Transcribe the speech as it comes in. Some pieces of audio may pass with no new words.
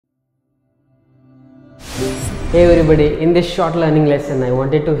Hey everybody, in this short learning lesson I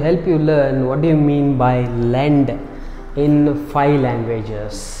wanted to help you learn what do you mean by lend in 5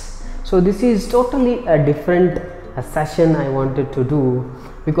 languages. So this is totally a different session I wanted to do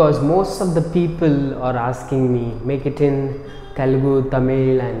because most of the people are asking me make it in Telugu,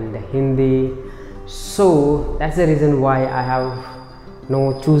 Tamil and Hindi. So that's the reason why I have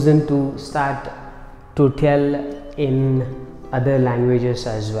chosen to start to tell in other languages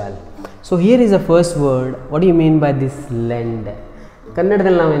as well. So here is the first word. What do you mean by this lend?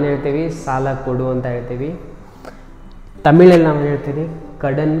 ಕನ್ನಡದಲ್ಲಿ ನಾವು ಏನು ಹೇಳ್ತೀವಿ, ಸಾಲ ಕೊಡು ಅಂತ ಹೇಳ್ತೀವಿ. तमिल नाम ಹೇಳ್ತೀವಿ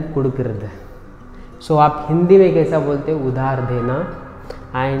ಕಡನ್ ಕುಡುಕಿರದು. सो आप हिंदी में कैसा बोलते हो, उधार देना.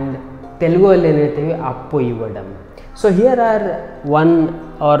 एंड तेलुगु ಅಲ್ಲಿ ಏನು ಹೇಳ್ತೀವಿ, Appu ಇవ్వడం. So here are 1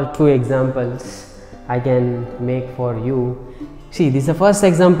 or 2 examples I can make for you. See, this the first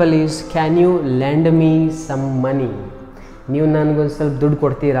example is, can you lend me some money? ನೀವು ನನಗೊಂದು ಸ್ವಲ್ಪ ದುಡ್ಡು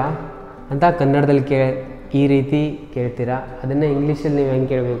ಕೊಡ್ತೀರಾ ಅಂತ ಕನ್ನಡದಲ್ಲಿ ಈ ರೀತಿ ಕೇಳ್ತೀರಾ. ಅದನ್ನು ಇಂಗ್ಲೀಷಲ್ಲಿ ನೀವು ಹೆಂಗೆ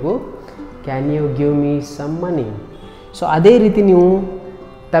ಕೇಳಬೇಕು, can you give me some money. So ಅದೇ ರೀತಿ ನೀವು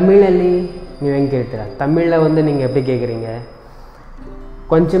ತಮಿಳಲ್ಲಿ ನೀವು ಹೆಂಗೆ ಕೇಳ್ತೀರಾ, ತಮಿಳಿல் வந்து நீங்கள் எப்படி கேட்குறீங்க,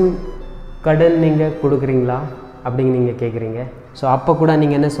 கொஞ்சம் கடன் நீங்கள் கொடுக்குறீங்களா அப்படிங்க நீங்கள் கேட்குறீங்க. ஸோ அப்போ கூட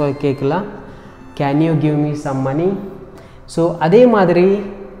நீங்கள் என்ன கேட்கலாம், can you give me some money. सो அதே மாதிரி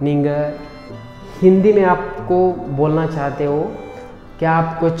நீங்கள் हिंदी में आपको बोलना चाहते हो, क्या आप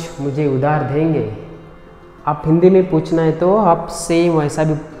कुछ मुझे उधार देंगे. आप हिंदी में पूछना है तो आप सेम वैसा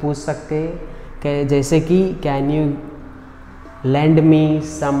भी पूछ सकते हैं कि जैसे कि can you land me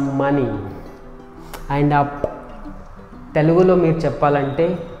some money. And తెలుగులో మీరు చెప్పాలంటే,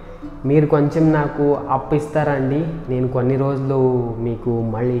 మీరు కొంచెం నాకు అప్పు ఇస్తారండి, నేను కొన్ని రోజులు మీకు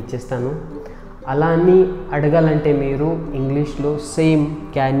మళ్ళీ ఇచ్చేస్తాను అలా అని అడగాలంటే మీరు ఇంగ్లీష్లో same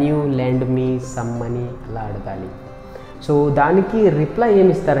can you lend me some money అలా అడగాలి. సో దానికి రిప్లై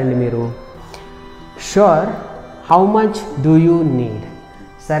ఏమి ఇస్తారండి మీరు, sure, how much do you need.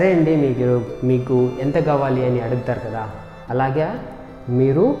 సరే అండి, మీకు ఎంత కావాలి అని అడుగుతారు కదా, అలాగే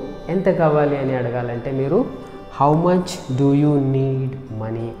మీరు ఎంత కావాలి అని అడగాలంటే మీరు how much do you need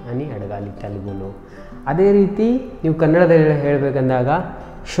money అని అడగాలి తెలుగులో. ಅದೇ ರೀತಿ ನೀವು ಕನ್ನಡದಲ್ಲಿ ಹೇಳಬೇಕಂದಾಗ,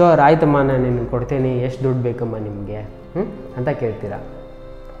 ಶೋರ್ ಆಯ್ತಮ್ಮ ನಾನು ನಿನಗೆ ಕೊಡ್ತೇನೆ, ಎಷ್ಟು ದುಡ್ಡು ಬೇಕಮ್ಮ ನಿಮಗೆ ಅಂತ ಕೇಳ್ತೀರಾ.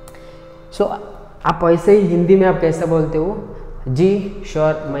 सो आप ऐसे ही हिंदी में आप कैसा बोलते हो, जी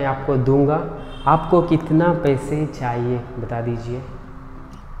श्योर मैं आपको दूंगा, आपको कितना पैसे चाहिए बता दीजिए.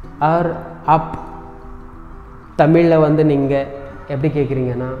 और आप तमिழில் வந்து நீங்கள் எப்படி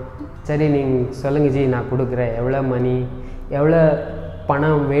கேட்குறீங்கன்னா, சரி நீங்கள் சொல்லுங்கள் ஜி நான் கொடுக்குறேன், எவ்வளோ மணி, எவ்வளோ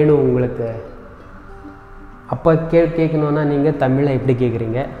பணம் வேணும் உங்களுக்கு. அப்போ கேட்கணுன்னா நீங்கள் தமிழில் எப்படி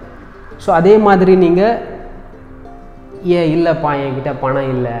கேட்குறீங்க. ஸோ அதே மாதிரி நீங்கள் இல்லைப்பா என்கிட்ட பணம்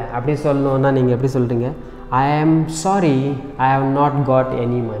இல்லை அப்படி சொல்லணுன்னா நீங்கள் எப்படி சொல்கிறீங்க, ஐ am sorry I have not got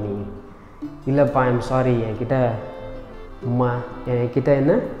any money. இல்லைப்பா ஐ ஆம் சாரி என்கிட்ட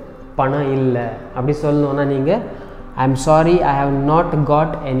என்ன பணம் இல்லை அப்படி சொல்லணுன்னா நீங்கள் I am sorry I have not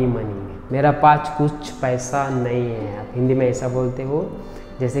got any money, मेरा पास कुछ पैसा नहीं है. आप हिंदी में ऐसा बोलते हो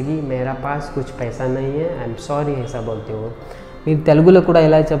जैसे कि मेरा पास कुछ पैसा नहीं है, आई एम सॉरी ऐसा बोलते हो. మీరు తెలుగులో కూడా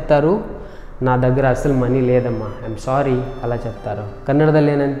ఎలా చెప్తారు, నా దగ్గర అసలు మనీ లేదమ్మా, ఐ ఎమ్ సారీ అలా చెప్తారు.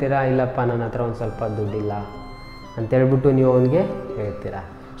 ಕನ್ನಡದಲ್ಲಿ ಏನಂತೀರಾ, ಇಲ್ಲಪ್ಪ ನನ್ನ ಹತ್ರ ಒಂದು ಸ್ವಲ್ಪ ದುಡ್ಡಿಲ್ಲ ಅಂತ ಹೇಳ್ಬಿಟ್ಟು ನೀವು ಅವನಿಗೆ ಹೇಳ್ತೀರಾ.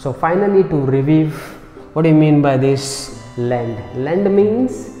 So finally to review, what you mean by this lend. lend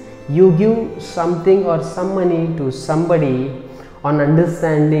means you give something or some money to somebody on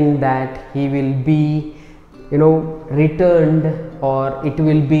understanding that he will be returned, or it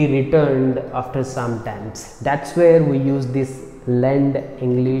will be returned after some times. That's where we use this lend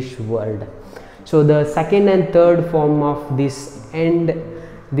English word. So the second and third form of this lend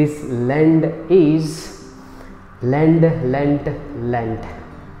is lend, lent, lent.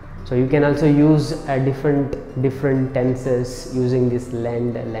 So you can also use different tenses using this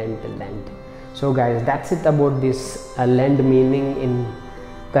lend, lent, lent. So guys, that's it about this lend meaning in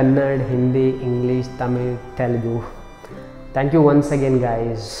Kannada, Hindi, English, Tamil, Telugu. Thank you once again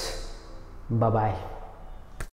guys. Bye bye.